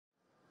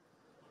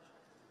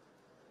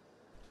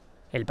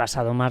El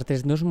pasado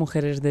martes, 2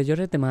 mujeres de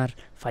Lloret de Mar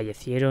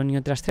fallecieron y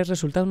otras 3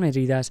 resultaron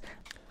heridas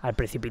al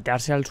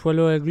precipitarse al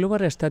suelo el globo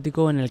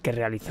aerostático en el que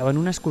realizaban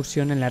una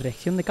excursión en la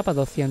región de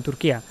Capadocia, en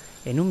Turquía,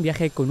 en un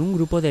viaje con un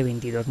grupo de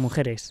 22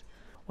 mujeres.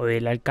 Hoy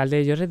el alcalde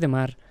de Lloret de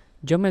Mar,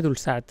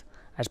 Medulsat,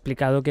 ha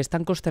explicado que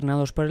están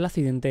consternados por el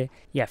accidente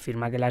y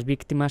afirma que las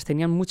víctimas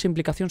tenían mucha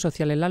implicación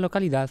social en la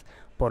localidad,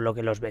 por lo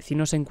que los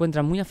vecinos se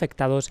encuentran muy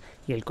afectados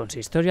y el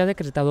consistorio ha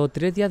decretado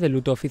 3 días de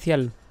luto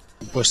oficial.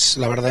 Pues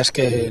la verdad es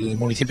que el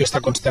municipio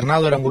está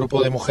consternado. Era un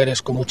grupo de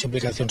mujeres con mucha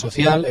implicación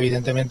social,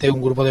 evidentemente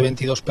un grupo de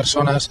 22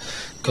 personas,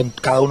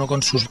 cada una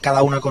con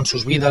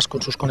sus vidas,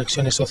 con sus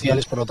conexiones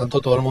sociales, por lo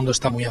tanto todo el mundo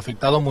está muy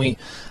afectado, muy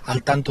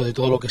al tanto de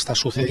todo lo que está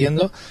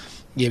sucediendo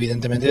y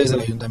evidentemente desde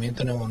el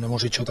ayuntamiento no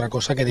hemos hecho otra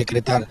cosa que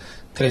decretar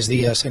 3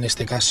 días, en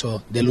este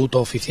caso, de luto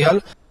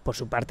oficial. Por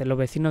su parte, los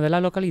vecinos de la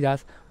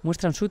localidad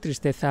muestran su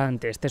tristeza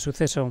ante este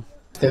suceso.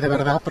 De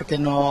verdad, porque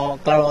no,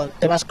 claro,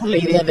 te vas con la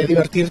idea de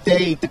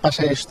divertirte y te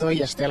pasa esto y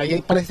ya está.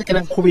 Y parece que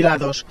eran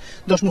jubilados,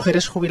 2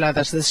 mujeres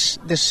jubiladas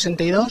de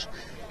 62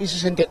 y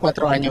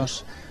 64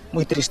 años.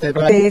 Muy triste,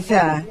 ¿verdad?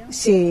 Tristeza,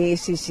 sí,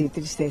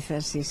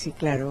 tristeza, sí,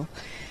 claro.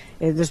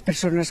 2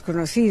 personas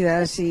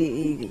conocidas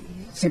y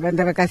se van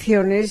de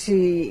vacaciones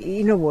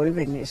y no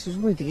vuelven, eso es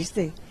muy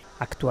triste.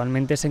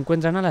 Actualmente se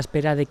encuentran a la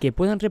espera de que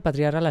puedan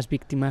repatriar a las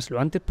víctimas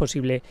lo antes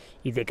posible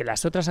y de que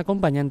las otras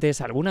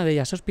acompañantes, alguna de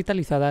ellas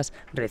hospitalizadas,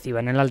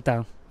 reciban el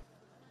alta.